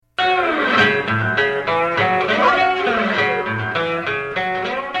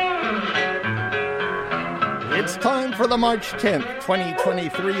the March 10th,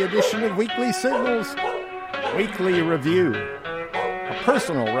 2023 edition of Weekly Signals, Weekly Review, a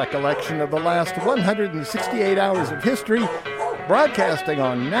personal recollection of the last 168 hours of history, broadcasting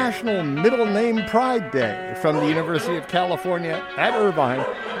on National Middle Name Pride Day from the University of California at Irvine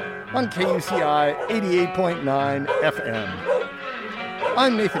on KUCI 88.9 FM.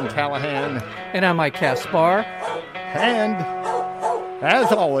 I'm Nathan Callahan. And I'm Mike Kaspar. And, as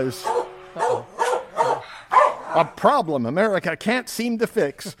always, a problem America can't seem to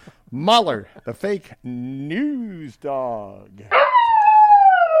fix. Mueller, the fake news dog.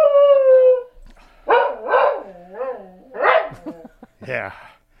 Yeah.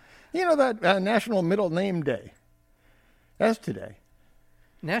 You know that National Middle Name Day? That's today.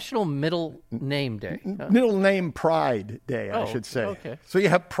 National Middle Name Day. Middle Name Pride Day, I should say. Okay. So you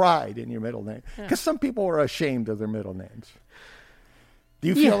have pride in your middle name. Because some people are ashamed of their middle names. Do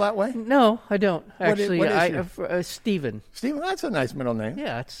you feel that way? No, I don't. Actually, what is Stephen. Stephen, that's a nice middle name.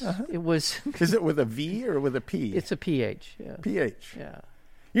 Yeah, it was. Is it with a V or with a P? It's a PH. Yeah. PH. Yeah.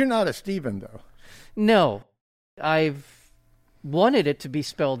 You're not a Stephen, though. No, I've wanted it to be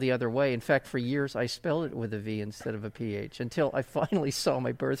spelled the other way. In fact, for years, I spelled it with a V instead of a PH until I finally saw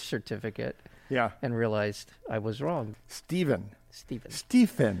my birth certificate. Yeah. And realized I was wrong. Stephen.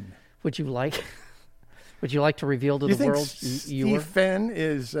 Would you like to reveal to the world Stephen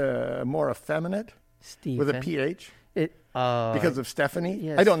is more effeminate with a PH? Because of Stephanie?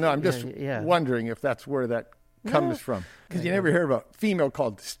 Yes, I don't know. I'm just wondering if that's where that comes from. Because you never hear of a female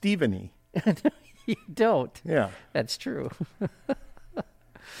called Stephanie. You don't. Yeah. That's true. You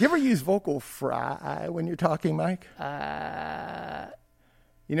ever use vocal fry when you're talking, Mike?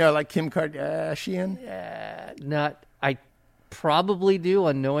 You know, like Kim Kardashian? Not. I probably do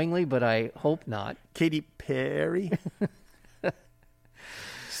unknowingly, but I hope not. Katy Perry?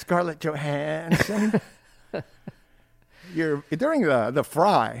 Scarlett Johansson? During the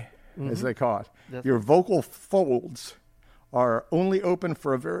fry, as they call it, your vocal folds are only open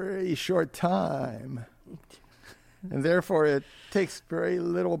for a very short time. And therefore, it takes very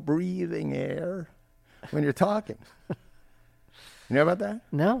little breathing air when you're talking. You know about that?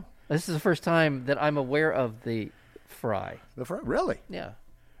 No. This is the first time that I'm aware of the fry. The fry? Really? Yeah.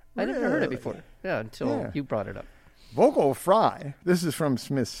 I never heard it before. Yeah, until you brought it up. Vocal fry. This is from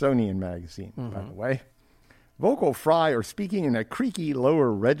Smithsonian Magazine, by the way. Vocal fry, or speaking in a creaky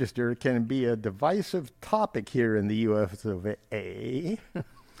lower register, can be a divisive topic here in the U.S. of A.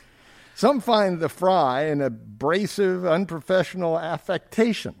 Some find the fry an abrasive, unprofessional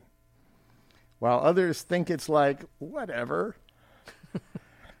affectation, while others think it's like, whatever.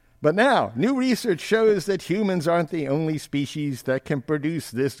 But now, new research shows that humans aren't the only species that can produce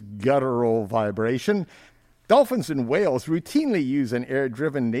this guttural vibration. Dolphins and whales routinely use an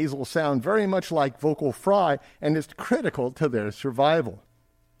air-driven nasal sound very much like vocal fry, and it's critical to their survival.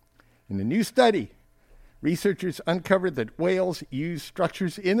 In a new study, researchers uncovered that whales use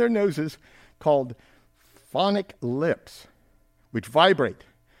structures in their noses called phonic lips, which vibrate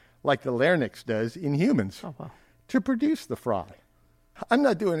like the larynx does in humans, to produce the fry. I'm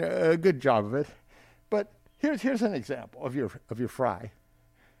not doing a good job of it, but here's an example of your fry.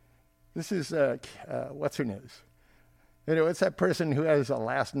 This is, what's her nose? You know, it's that person who has a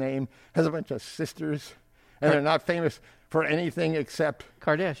last name, has a bunch of sisters, and they're not famous for anything except...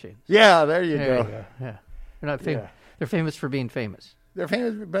 Kardashians. Yeah, there you go. There you go. Yeah. They're not famous. Yeah. They're famous for being famous. They're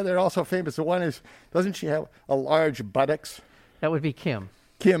famous, but they're also famous. The one is, doesn't she have a large buttocks? That would be Kim.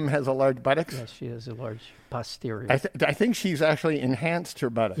 Kim has a large buttocks? Yes, she has a large posterior. I think she's actually enhanced her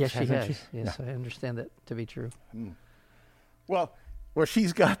buttocks. Yes, she has. She? Yes, yeah. I understand that to be true. Well,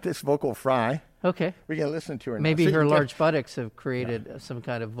 she's got this vocal fry. Okay. We're going to listen to her now. Maybe her large buttocks have created some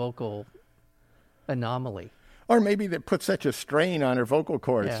kind of vocal anomaly. Or maybe they put such a strain on her vocal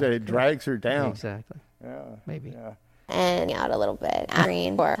cords that it drags her down. Exactly. Yeah. Maybe. Yeah. And out a little bit.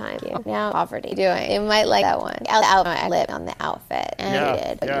 Green for time. Now, poverty doing. You might like that one. I lived on the outfit. And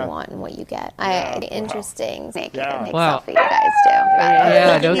I did what you want and what you get. Interesting. Make selfie you guys do.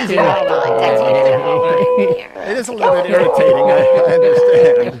 Yeah, no kidding. It is a little bit irritating. I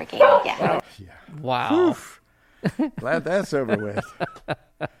understand. Wow. Glad that's over with.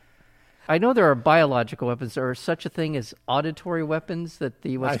 I know there are biological weapons. There are such a thing as auditory weapons that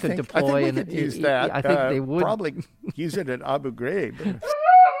the U.S. could deploy. I think we could use that. I think they would. Probably use it at Abu Ghraib.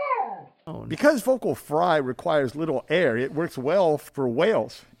 Because vocal fry requires little air, it works well for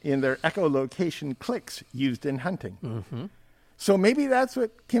whales in their echolocation clicks used in hunting. Mm-hmm. So maybe that's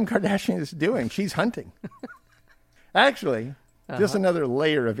what Kim Kardashian is doing. She's hunting. Actually, just another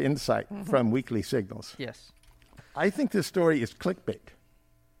layer of insight from Weekly Signals. Yes. I think this story is clickbait.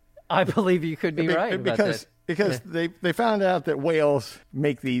 I believe you could be right about that. Because they found out that whales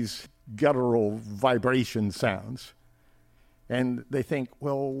make these guttural vibration sounds. And they think,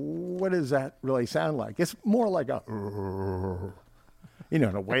 well, what does that really sound like? It's more like a, in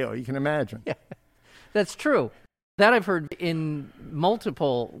a whale, you can imagine. Yeah, that's true. That I've heard in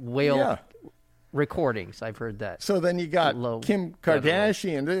multiple whale recordings. I've heard that. So then you got Kim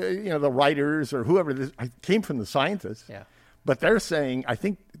Kardashian, the writers or whoever this came from the scientists. Yeah. But they're saying, I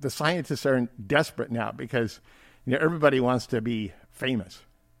think the scientists are desperate now because everybody wants to be famous.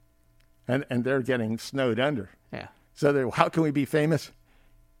 And they're getting snowed under. Yeah. So how can we be famous?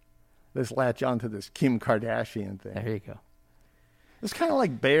 Let's latch on to this Kim Kardashian thing. There you go. It's kind of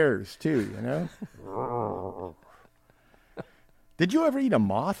like bears, too, Did you ever eat a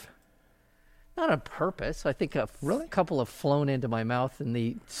moth? Not on purpose. I think a really? Couple have flown into my mouth in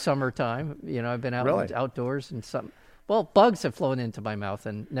the summertime. I've been outdoors and bugs have flown into my mouth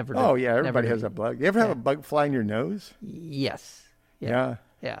and never. Oh, yeah, everybody has a bug. You ever have a bug fly in your nose? Yes. Yeah.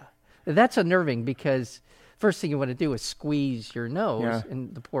 That's unnerving because first thing you want to do is squeeze your nose,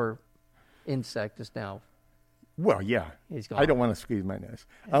 and the poor insect is now. Well, yeah. He's gone. I don't want to squeeze my nose.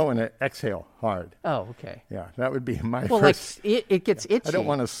 I want to exhale hard. Oh, okay. Yeah, that would be my first. Well, like it gets itchy. I don't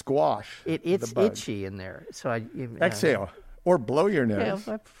want to squash. It's itchy in there, so exhale or blow your nose.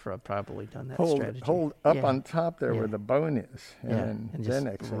 Yeah, I've probably done that strategy. Hold up on top there where the bone is, and then just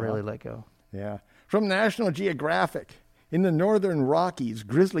exhale. Really let go. Yeah. From National Geographic. In the northern Rockies,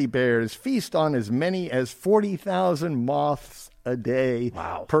 grizzly bears feast on as many as 40,000 moths a day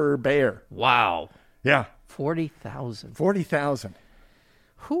per bear. Wow. Yeah. 40,000. 40,000.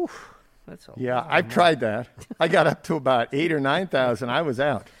 Whew. That's a lot. I've tried that. I got up to about 8,000 or 9,000. I was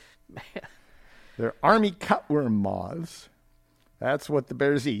out. Man. They're army cutworm moths. That's what the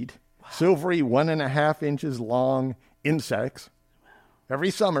bears eat. Wow. Silvery 1.5 inches long insects. Every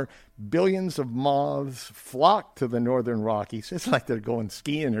summer, billions of moths flock to the northern Rockies. It's like they're going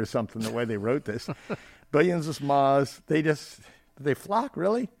skiing or something, the way they wrote this. Billions of moths, they flock,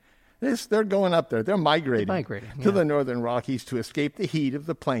 really? They're going up there. They're migrating to the northern Rockies to escape the heat of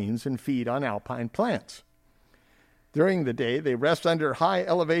the plains and feed on alpine plants. During the day, they rest under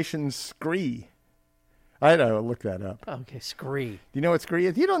high-elevation scree. I had to look that up. Okay, scree. Do you know what scree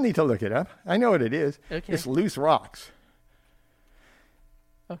is? You don't need to look it up. I know what it is. Okay. It's loose rocks.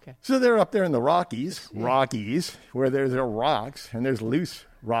 Okay. So they're up there in the Rockies, where there's rocks and there's loose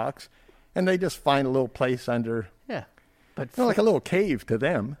rocks, and they just find a little place under. Yeah, but like a little cave to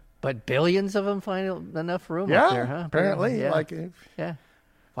them. But billions of them find enough room up there, huh? Apparently, yeah.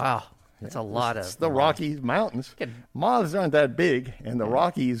 Wow, that's a lot of. It's the Rockies Mountains. Moths aren't that big, and the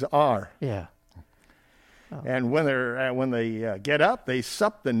Rockies are. Yeah. Oh. And when they get up, they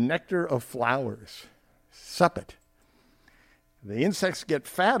sup the nectar of flowers. Sup it. The insects get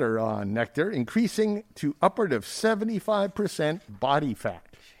fatter on nectar, increasing to upward of 75% body fat.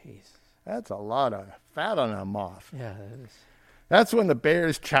 Jeez. That's a lot of fat on a moth. Yeah, that is. That's when the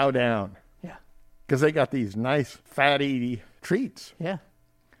bears chow down. Yeah. Because they got these nice fatty treats. Yeah.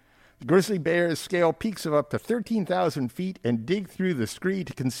 Grizzly bears scale peaks of up to 13,000 feet and dig through the scree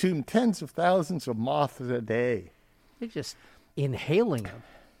to consume tens of thousands of moths a day. They're just inhaling them.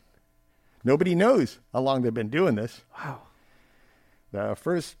 Nobody knows how long they've been doing this. Wow. The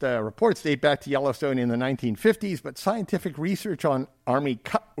first reports date back to Yellowstone in the 1950s, but scientific research on army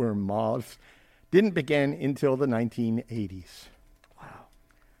cutworm moths didn't begin until the 1980s. Wow.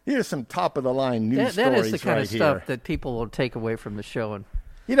 Here's some top-of-the-line news stories That is the kind of stuff here that people will take away from the show. And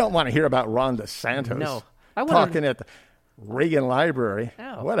you don't want to hear about Ron DeSantos talking at the Reagan Library.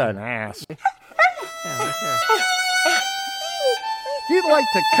 Oh. What an ass. Yeah, right there. If you'd like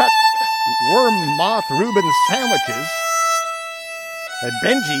to cut worm moth Reuben sandwiches at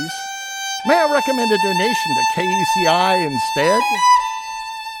Benji's, may I recommend a donation to KUCI instead?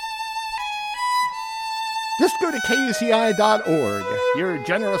 Just go to KUCI.org. Your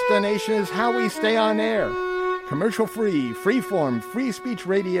generous donation is how we stay on air. Commercial-free, free-form, free speech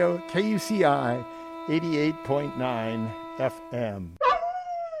radio, KUCI 88.9 FM.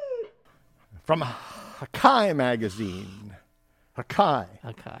 From Hakai magazine. Hakai.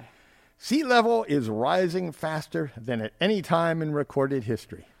 Sea level is rising faster than at any time in recorded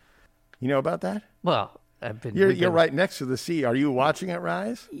history. You know about that? Well, I've been. You're right next to the sea. Are you watching it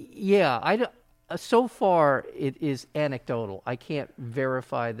rise? Yeah, so far it is anecdotal. I can't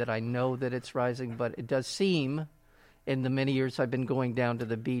verify that I know that it's rising, but it does seem, in the many years I've been going down to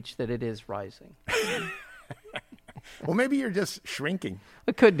the beach, that it is rising. Well, maybe you're just shrinking.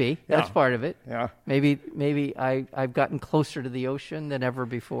 It could be. That's part of it. Yeah. Maybe I've gotten closer to the ocean than ever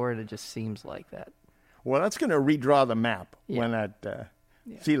before, and it just seems like that. Well, that's going to redraw the map when that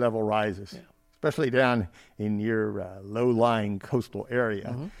sea level rises, especially down in your low-lying coastal area.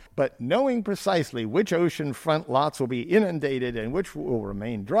 Mm-hmm. But knowing precisely which ocean front lots will be inundated and which will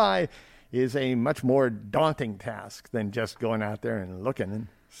remain dry is a much more daunting task than just going out there and looking and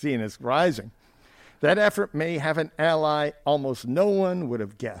seeing it's rising. That effort may have an ally almost no one would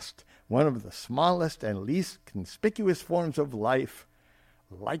have guessed. One of the smallest and least conspicuous forms of life,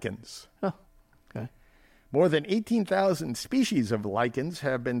 lichens. Oh, okay. More than 18,000 species of lichens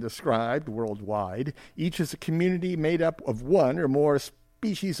have been described worldwide. Each is a community made up of one or more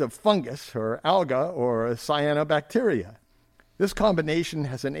species of fungus or alga or cyanobacteria. This combination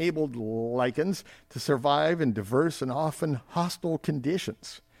has enabled lichens to survive in diverse and often hostile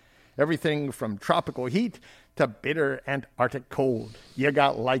conditions. Everything from tropical heat to bitter Antarctic cold. You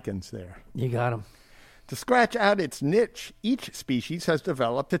got lichens there. You got them. To scratch out its niche, each species has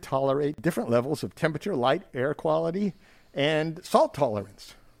developed to tolerate different levels of temperature, light, air quality, and salt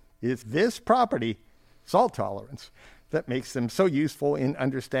tolerance. It's this property, salt tolerance, that makes them so useful in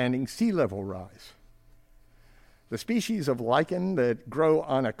understanding sea level rise. The species of lichen that grow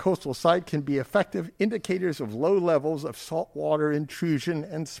on a coastal site can be effective indicators of low levels of saltwater intrusion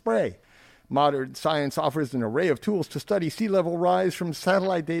and spray. Modern science offers an array of tools to study sea level rise, from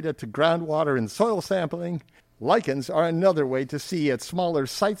satellite data to groundwater and soil sampling. Lichens are another way to see at smaller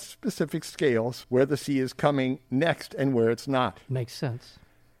site-specific scales where the sea is coming next and where it's not. Makes sense.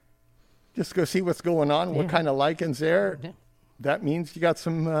 Just go see what's going on, what kind of lichens there. Yeah. That means you got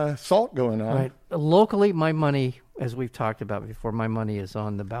some salt going on. Right. Locally, my money, as we've talked about before, my money is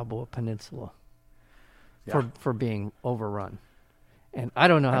on the Balboa Peninsula for being overrun. And I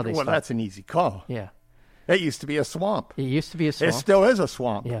don't know how they Well, that's an easy call. Yeah. It used to be a swamp. It used to be a swamp. It still is a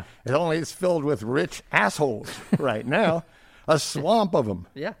swamp. Yeah. It only is filled with rich assholes right now. A swamp of them.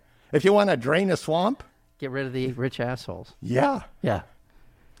 Yeah. If you want to drain a swamp, get rid of the rich assholes. Yeah. Yeah.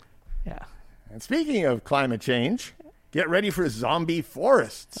 Yeah. And speaking of climate change, get ready for zombie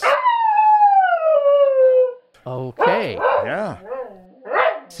forests. Okay. Yeah.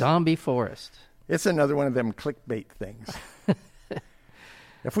 Zombie forest. It's another one of them clickbait things.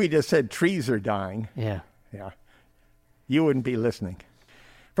 If we just said trees are dying, yeah, you wouldn't be listening.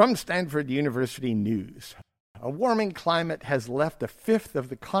 From Stanford University News, a warming climate has left a fifth of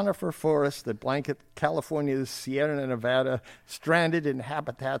the conifer forests that blanket California's Sierra Nevada stranded in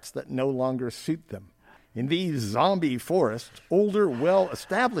habitats that no longer suit them. In these zombie forests, older,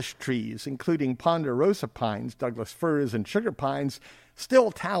 well-established trees, including ponderosa pines, Douglas firs, and sugar pines,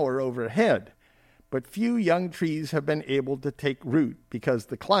 still tower overhead. But few young trees have been able to take root because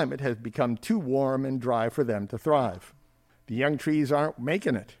the climate has become too warm and dry for them to thrive. The young trees aren't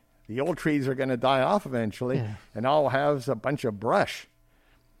making it. The old trees are going to die off eventually, and all we'll have is a bunch of brush.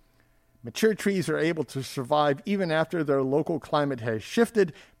 Mature trees are able to survive even after their local climate has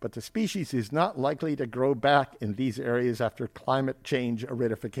shifted, but the species is not likely to grow back in these areas after climate change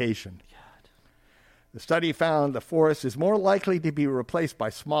aridification. The study found the forest is more likely to be replaced by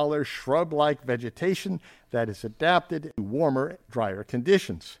smaller shrub-like vegetation that is adapted to warmer, drier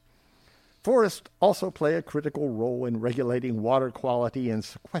conditions. Forests also play a critical role in regulating water quality and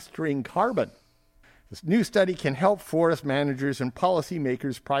sequestering carbon. This new study can help forest managers and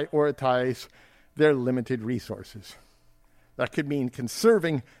policymakers prioritize their limited resources. That could mean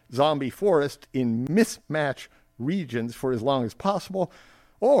conserving zombie forests in mismatch regions for as long as possible,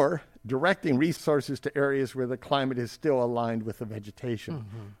 or directing resources to areas where the climate is still aligned with the vegetation,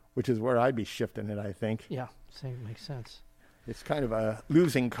 which is where I'd be shifting it, I think. Yeah, makes sense. It's kind of a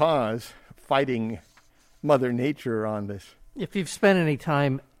losing cause, fighting Mother Nature on this. If you've spent any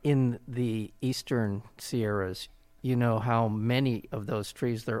time in the eastern Sierras, you know how many of those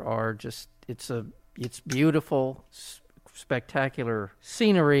trees there are. It's beautiful, spectacular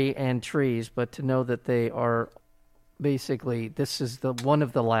scenery and trees, but to know that they are basically, this is one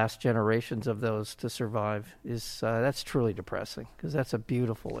of the last generations of those to survive that's truly depressing, because that's a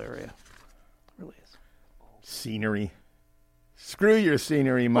beautiful area. It really is. Scenery. Screw your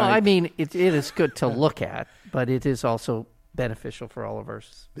scenery, Mike. Well, I mean, it is good to look at, but it is also beneficial for all of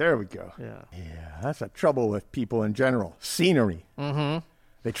us. There we go. Yeah, that's the trouble with people in general. Scenery. Mm-hmm.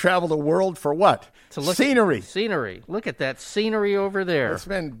 They travel the world for what? Scenery. Scenery. Look at that scenery over there. They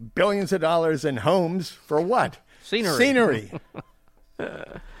spend billions of dollars in homes for what? Scenery.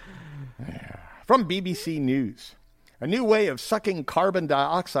 From BBC News. A new way of sucking carbon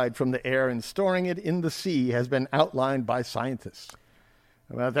dioxide from the air and storing it in the sea has been outlined by scientists.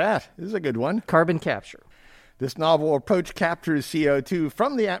 How about that? This is a good one. Carbon capture. This novel approach captures CO2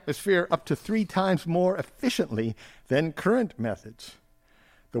 from the atmosphere up to 3 times more efficiently than current methods.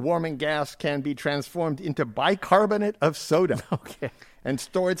 The warming gas can be transformed into bicarbonate of soda and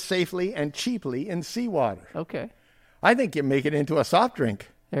stored safely and cheaply in seawater. Okay. I think you make it into a soft drink.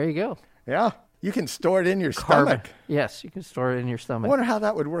 There you go. Yeah. You can store it in your stomach. Yes, you can store it in your stomach. I wonder how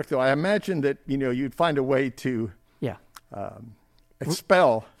that would work, though. I imagine that, you'd find a way to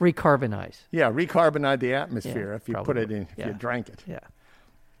expel. Recarbonize. Yeah, recarbonize the atmosphere if you put it in, if you drank it. Yeah.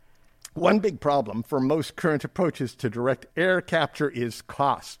 One big problem for most current approaches to direct air capture is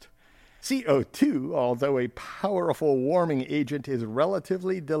cost. CO2, although a powerful warming agent, is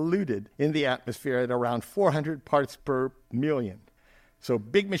relatively diluted in the atmosphere at around 400 parts per million. So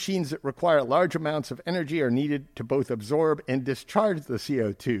big machines that require large amounts of energy are needed to both absorb and discharge the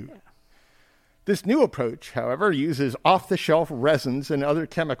CO2. Yeah. This new approach, however, uses off-the-shelf resins and other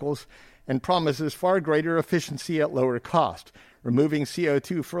chemicals and promises far greater efficiency at lower cost, removing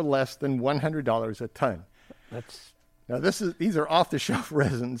CO2 for less than $100 a ton. These are off-the-shelf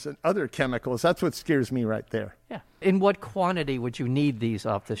resins and other chemicals. That's what scares me right there. Yeah. In what quantity would you need these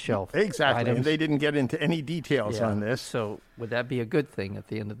off-the-shelf Exactly, items? And they didn't get into any details on this. So would that be a good thing at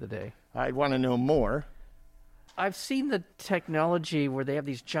the end of the day? I'd want to know more. I've seen the technology where they have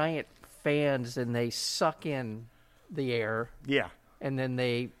these giant fans and they suck in the air. Yeah. And then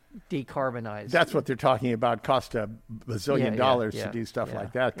they decarbonize. That's what they're talking about. Cost a bazillion dollars to do stuff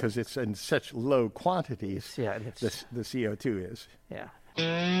like that because it's in such low quantities. The CO2 is. Yeah.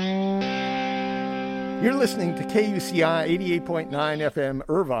 You're listening to KUCI 88.9 FM,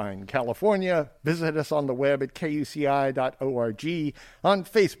 Irvine, California. Visit us on the web at kuci.org, on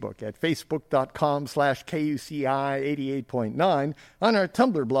Facebook at facebook.com/KUCI 88.9, on our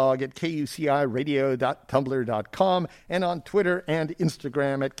Tumblr blog at kuciradio.tumblr.com, and on Twitter and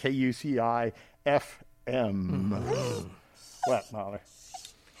Instagram at KUCI FM. What, Mahler?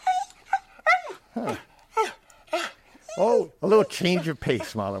 Huh. Oh, a little change of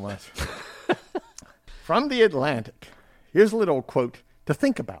pace, Mahler wants. From The Atlantic, here's a little quote to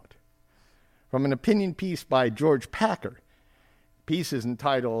think about from an opinion piece by George Packer. The piece is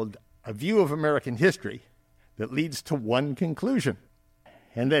entitled A View of American History That Leads to One Conclusion.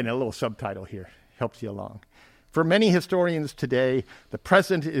 And then a little subtitle here helps you along. For many historians today, the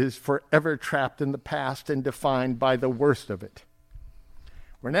present is forever trapped in the past and defined by the worst of it.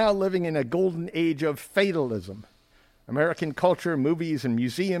 We're now living in a golden age of fatalism. American culture, movies and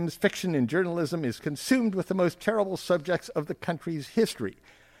museums, fiction and journalism is consumed with the most terrible subjects of the country's history.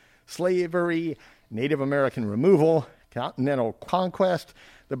 Slavery, Native American removal, continental conquest,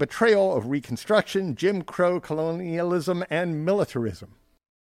 the betrayal of Reconstruction, Jim Crow, colonialism, and militarism.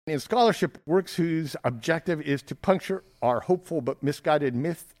 In scholarship, works whose objective is to puncture our hopeful but misguided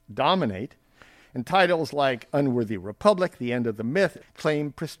myth dominate, and titles like Unworthy Republic, The End of the Myth,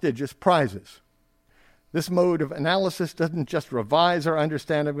 claim prestigious prizes. This mode of analysis doesn't just revise our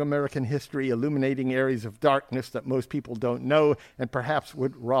understanding of American history, illuminating areas of darkness that most people don't know and perhaps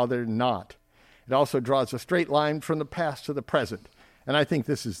would rather not. It also draws a straight line from the past to the present, and I think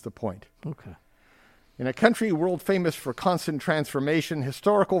this is the point. Okay. In a country world famous for constant transformation,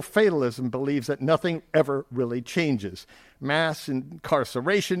 historical fatalism believes that nothing ever really changes. Mass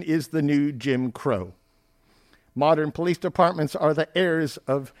incarceration is the new Jim Crow. Modern police departments are the heirs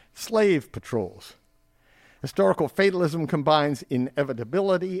of slave patrols. Historical fatalism combines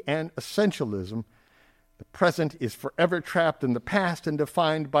inevitability and essentialism. The present is forever trapped in the past and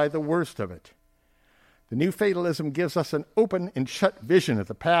defined by the worst of it. The new fatalism gives us an open and shut vision of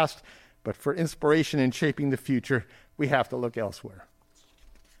the past, but for inspiration in shaping the future, we have to look elsewhere.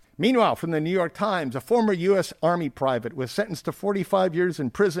 Meanwhile, from the New York Times, a former U.S. Army private was sentenced to 45 years in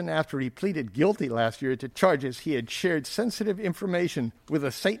prison after he pleaded guilty last year to charges he had shared sensitive information with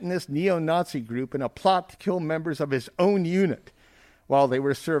a Satanist neo-Nazi group in a plot to kill members of his own unit while they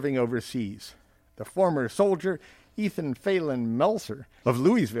were serving overseas. The former soldier, Ethan Phelan Meltzer of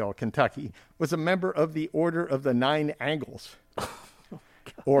Louisville, Kentucky, was a member of the Order of the Nine Angles,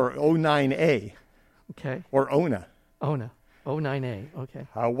 or O9A, or ONA. ONA. O9A, okay.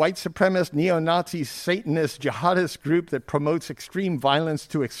 A white supremacist, neo-Nazi, Satanist, jihadist group that promotes extreme violence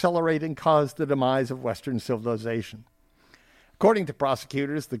to accelerate and cause the demise of Western civilization. According to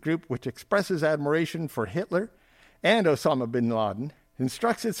prosecutors, the group, which expresses admiration for Hitler and Osama bin Laden,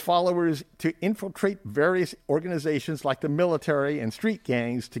 instructs its followers to infiltrate various organizations like the military and street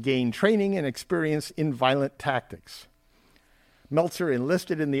gangs to gain training and experience in violent tactics. Meltzer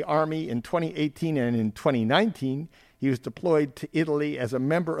enlisted in the Army in 2018 and in 2019, he was deployed to Italy as a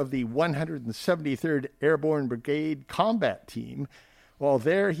member of the 173rd Airborne Brigade Combat Team. While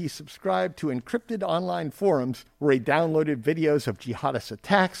there, he subscribed to encrypted online forums where he downloaded videos of jihadist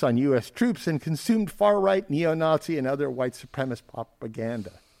attacks on U.S. troops and consumed far-right neo-Nazi and other white supremacist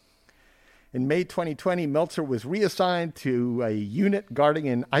propaganda. In May 2020, Meltzer was reassigned to a unit guarding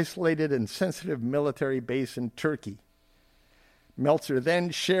an isolated and sensitive military base in Turkey. Meltzer then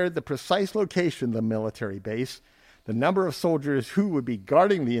shared the precise location of the military base, the number of soldiers who would be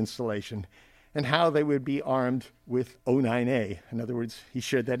guarding the installation, and how they would be armed with O9A. In other words, he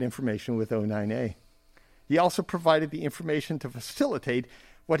shared that information with O9A. He also provided the information to facilitate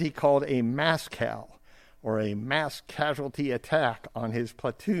what he called a MASCAL, or a mass casualty attack on his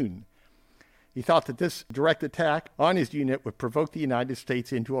platoon. He thought that this direct attack on his unit would provoke the United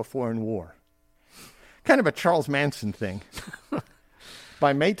States into a foreign war. Kind of a Charles Manson thing.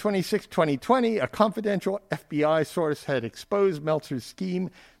 By May 26, 2020, a confidential FBI source had exposed Meltzer's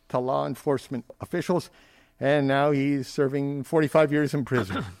scheme to law enforcement officials, and now he's serving 45 years in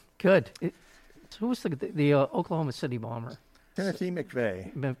prison. Good. Who was the Oklahoma City bomber? Timothy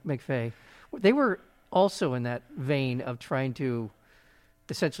McVeigh. McVeigh. They were also in that vein of trying to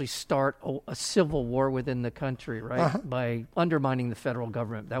essentially start a civil war within the country, right? Uh-huh. By undermining the federal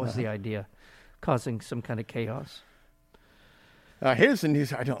government. That was the idea, causing some kind of chaos. Here's the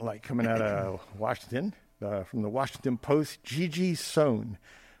news I don't like coming out of Washington. From the Washington Post, Gigi Sohn,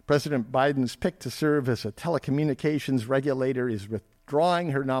 President Biden's pick to serve as a telecommunications regulator, is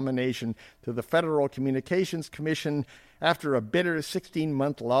withdrawing her nomination to the Federal Communications Commission after a bitter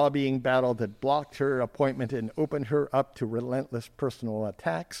 16-month lobbying battle that blocked her appointment and opened her up to relentless personal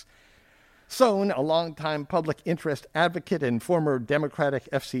attacks. Sohn, a longtime public interest advocate and former Democratic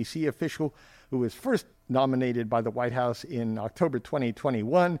FCC official who was first nominated by the White House in October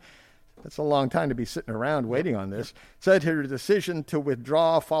 2021, that's a long time to be sitting around waiting on this, said her decision to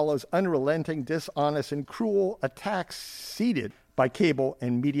withdraw follows unrelenting, dishonest, and cruel attacks seeded by cable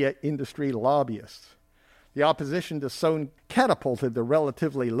and media industry lobbyists. The opposition to Sohn catapulted the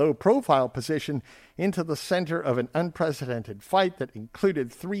relatively low-profile position into the center of an unprecedented fight that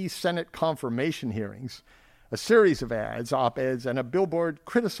included 3 Senate confirmation hearings, a series of ads, op-eds, and a billboard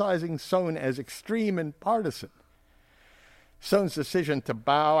criticizing Sohn as extreme and partisan. Sohn's decision to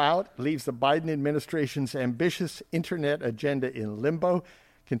bow out leaves the Biden administration's ambitious internet agenda in limbo,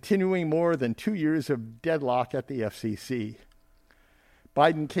 continuing more than 2 years of deadlock at the FCC.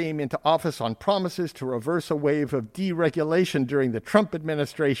 Biden came into office on promises to reverse a wave of deregulation during the Trump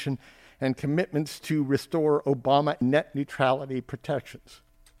administration and commitments to restore Obama net neutrality protections.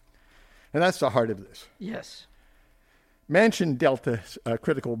 And that's the heart of this. Yes. Manchin dealt a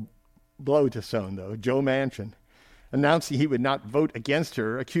critical blow to Sohn, though. Joe Manchin, announcing he would not vote against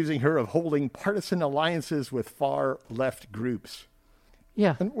her, accusing her of holding partisan alliances with far-left groups.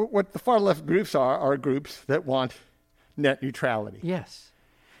 Yeah. And what the far-left groups are groups that want net neutrality. Yes.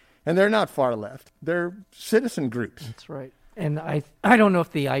 And they're not far left. They're citizen groups. That's right. And I don't know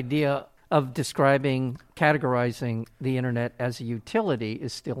if the idea of categorizing the internet as a utility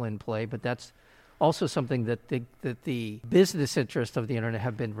is still in play, but that's also something that the business interests of the internet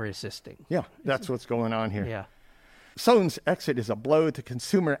have been resisting. Yeah, that's what's going on here. Yeah. Sohn's exit is a blow to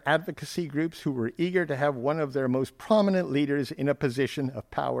consumer advocacy groups who were eager to have one of their most prominent leaders in a position of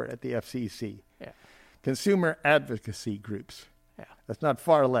power at the FCC. Yeah. Consumer advocacy groups. Yeah. That's not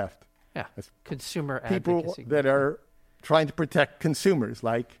far left. Yeah. That's consumer people advocacy that are trying to protect consumers,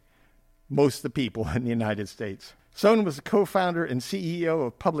 like most of the people in the United States. Sohn was the co-founder and CEO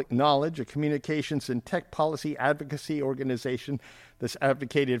of Public Knowledge, a communications and tech policy advocacy organization that's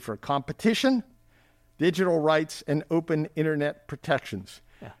advocated for competition, digital rights, and open internet protections.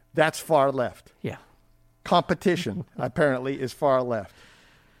 Yeah. That's far left. Yeah. Competition, apparently, is far left.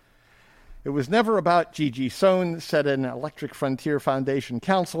 It was never about Gigi Sohn, said an Electric Frontier Foundation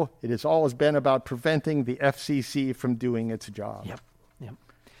counsel. It has always been about preventing the FCC from doing its job. Yep.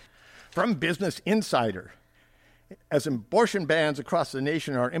 From Business Insider, as abortion bans across the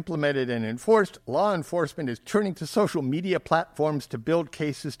nation are implemented and enforced, law enforcement is turning to social media platforms to build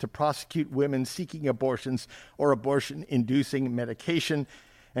cases to prosecute women seeking abortions or abortion-inducing medication,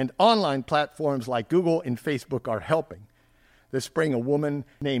 and online platforms like Google and Facebook are helping. This spring, a woman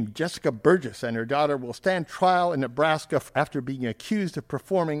named Jessica Burgess and her daughter will stand trial in Nebraska after being accused of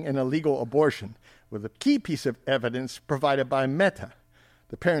performing an illegal abortion, with a key piece of evidence provided by Meta,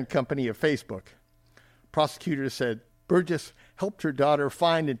 the parent company of Facebook. Prosecutors said Burgess helped her daughter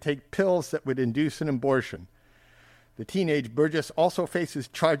find and take pills that would induce an abortion. The teenage Burgess also faces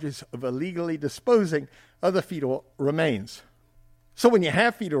charges of illegally disposing of the fetal remains. So when you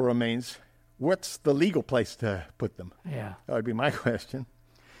have fetal remains, what's the legal place to put them? Yeah. That would be my question.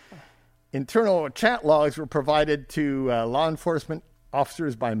 Internal chat logs were provided to law enforcement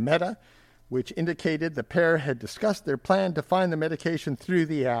officers by Meta, which indicated the pair had discussed their plan to find the medication through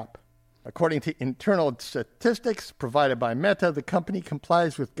the app. According to internal statistics provided by Meta, the company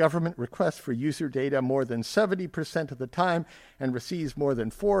complies with government requests for user data more than 70% of the time and receives more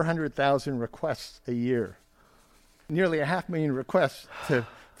than 400,000 requests a year. Nearly 500,000 requests to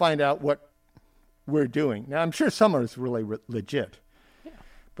find out what we're doing. Now, I'm sure some are really legit. Yeah.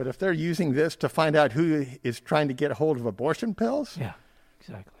 But if they're using this to find out who is trying to get a hold of abortion pills? Yeah,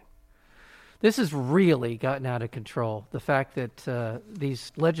 exactly. This has really gotten out of control. The fact that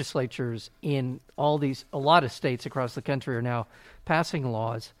these legislatures in a lot of states across the country are now passing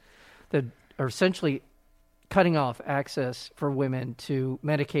laws that are essentially cutting off access for women to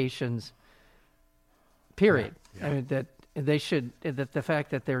medications, period. Yeah. I mean, that the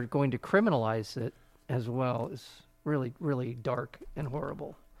fact that they're going to criminalize it as well is really, really dark and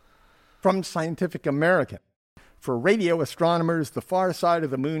horrible. From Scientific American. For radio astronomers, the far side of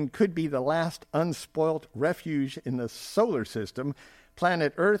the moon could be the last unspoilt refuge in the solar system.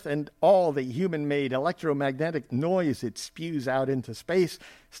 Planet Earth and all the human-made electromagnetic noise it spews out into space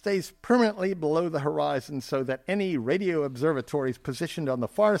stays permanently below the horizon so that any radio observatories positioned on the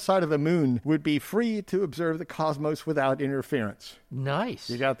far side of the moon would be free to observe the cosmos without interference. Nice.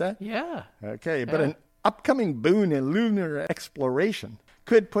 You got that? Yeah. Okay, but an upcoming boom in lunar exploration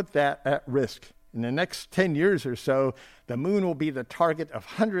could put that at risk. In the next 10 years or so, the moon will be the target of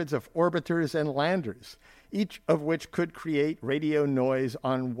hundreds of orbiters and landers, each of which could create radio noise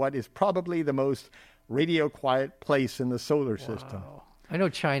on what is probably the most radio-quiet place in the solar system. I know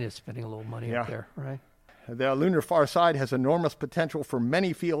China's spending a little money up there, right? The lunar far side has enormous potential for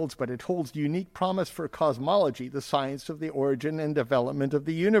many fields, but it holds unique promise for cosmology, the science of the origin and development of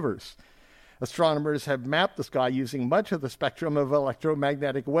the universe. Astronomers have mapped the sky using much of the spectrum of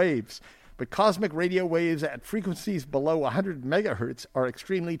electromagnetic waves, but cosmic radio waves at frequencies below 100 megahertz are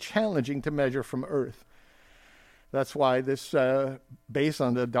extremely challenging to measure from Earth. That's why this base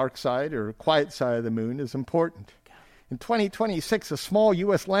on the dark side or quiet side of the moon is important. In 2026, a small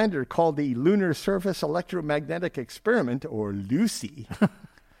U.S. lander called the Lunar Surface Electromagnetic Experiment, or LUSI,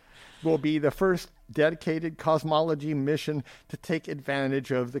 will be the first dedicated cosmology mission to take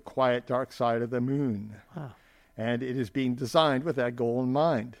advantage of the quiet dark side of the moon. Wow. And it is being designed with that goal in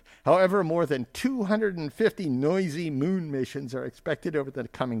mind. However, more than 250 noisy moon missions are expected over the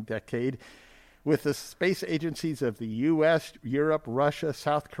coming decade, with the space agencies of the U.S., Europe, Russia,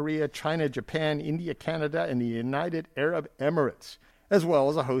 South Korea, China, Japan, India, Canada, and the United Arab Emirates, as well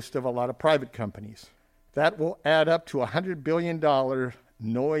as a host of a lot of private companies. That will add up to a $100 billion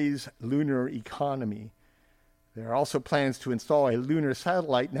noise lunar economy. There are also plans to install a lunar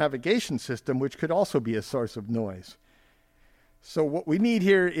satellite navigation system, which could also be a source of noise. So what we need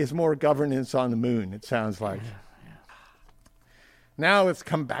here is more governance on the moon, it sounds like. Yeah. Now let's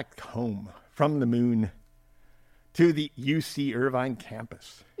come back home from the moon to the UC Irvine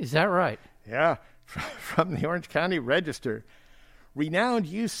campus. Is that right? Yeah, from the Orange County Register. Renowned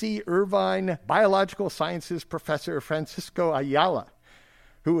UC Irvine biological sciences professor Francisco Ayala,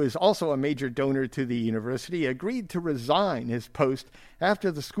 who is also a major donor to the university, agreed to resign his post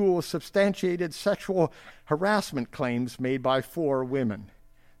after the school substantiated sexual harassment claims made by 4 women.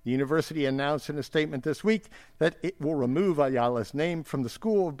 The university announced in a statement this week that it will remove Ayala's name from the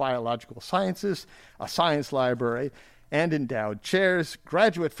School of Biological Sciences, a science library, and endowed chairs,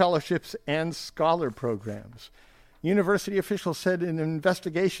 graduate fellowships, and scholar programs. University officials said in an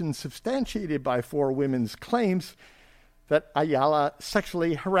investigation substantiated by 4 women's claims that Ayala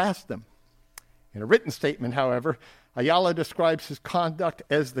sexually harassed them. In a written statement, however, Ayala describes his conduct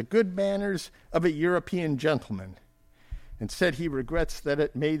as the good manners of a European gentleman and said he regrets that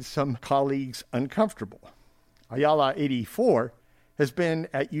it made some colleagues uncomfortable. Ayala, 84, has been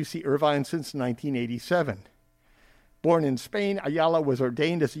at UC Irvine since 1987. Born in Spain, Ayala was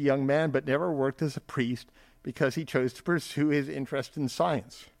ordained as a young man but never worked as a priest because he chose to pursue his interest in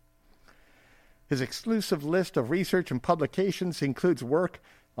science. His exclusive list of research and publications includes work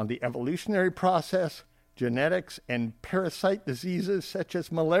on the evolutionary process, genetics, and parasite diseases such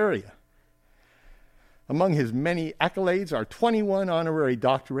as malaria. Among his many accolades are 21 honorary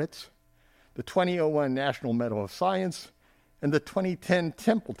doctorates, the 2001 National Medal of Science, and the 2010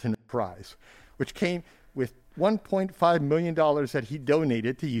 Templeton Prize, which came with $1.5 million that he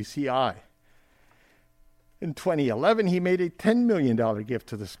donated to UCI. In 2011, he made a $10 million gift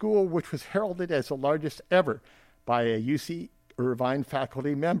to the school, which was heralded as the largest ever by a UC Irvine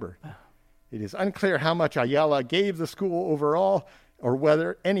faculty member. It is unclear how much Ayala gave the school overall or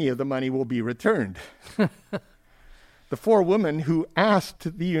whether any of the money will be returned. The 4 women who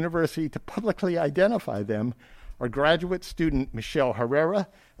asked the university to publicly identify them are graduate student Michelle Herrera,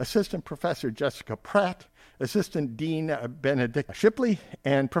 assistant professor Jessica Pratt, Assistant Dean Benedict Shipley,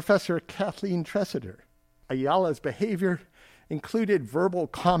 and Professor Kathleen Tressiter. Ayala's behavior included verbal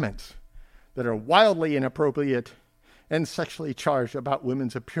comments that are wildly inappropriate and sexually charged about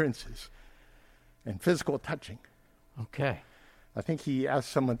women's appearances and physical touching. Okay. I think he asked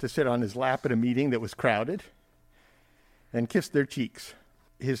someone to sit on his lap at a meeting that was crowded and kiss their cheeks.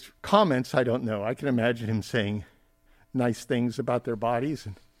 His comments, I don't know. I can imagine him saying nice things about their bodies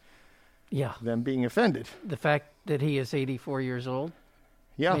and them being offended. The fact that he is 84 years old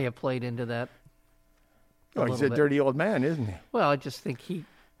may have played into that. Oh, he's a dirty old man, isn't he? Well, I just think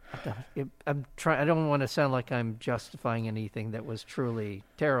I don't want to sound like I'm justifying anything that was truly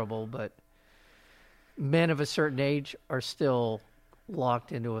terrible, but men of a certain age are still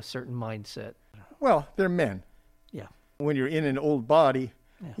locked into a certain mindset. Well, they're men. Yeah. When you're in an old body,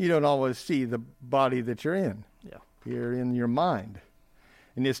 you don't always see the body that you're in. Yeah. You're in your mind.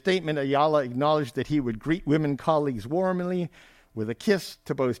 In his statement, Ayala acknowledged that he would greet women colleagues warmly with a kiss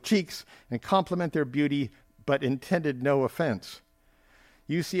to both cheeks and compliment their beauty, but intended no offense.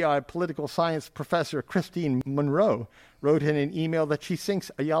 UCI political science professor Christine Monroe wrote in an email that she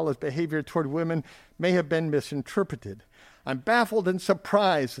thinks Ayala's behavior toward women may have been misinterpreted. I'm baffled and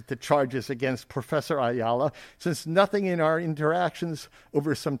surprised at the charges against Professor Ayala, since nothing in our interactions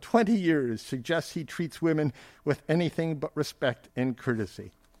over some 20 years suggests he treats women with anything but respect and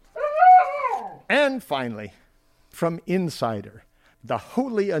courtesy. And finally, from Insider, the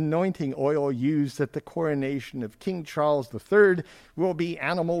holy anointing oil used at the coronation of King Charles III will be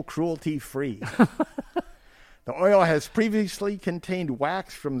animal cruelty-free. The oil has previously contained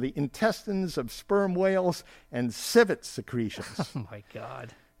wax from the intestines of sperm whales and civet secretions. Oh, my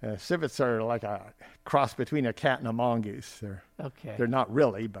God. Civets are like a cross between a cat and a mongoose. They're not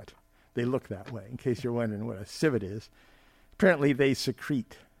really, but they look that way, in case you're wondering what a civet is. Apparently, they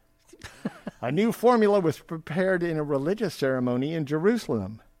secrete. A new formula was prepared in a religious ceremony in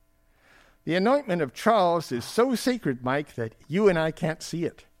Jerusalem. The anointment of Charles is so sacred, Mike, that you and I can't see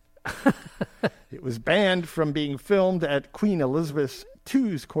it. It was banned from being filmed at Queen Elizabeth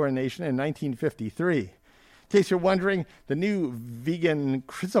II's coronation in 1953. In case you're wondering, the new vegan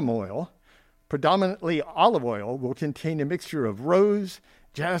chrism oil, predominantly olive oil, will contain a mixture of rose,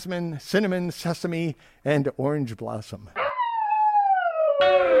 jasmine, cinnamon, sesame, and orange blossom.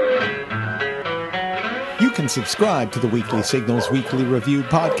 You can subscribe to the Weekly Signals Weekly Review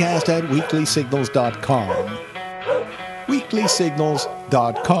podcast at weeklysignals.com.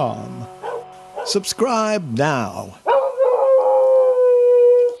 weeklysignals.com. Subscribe now.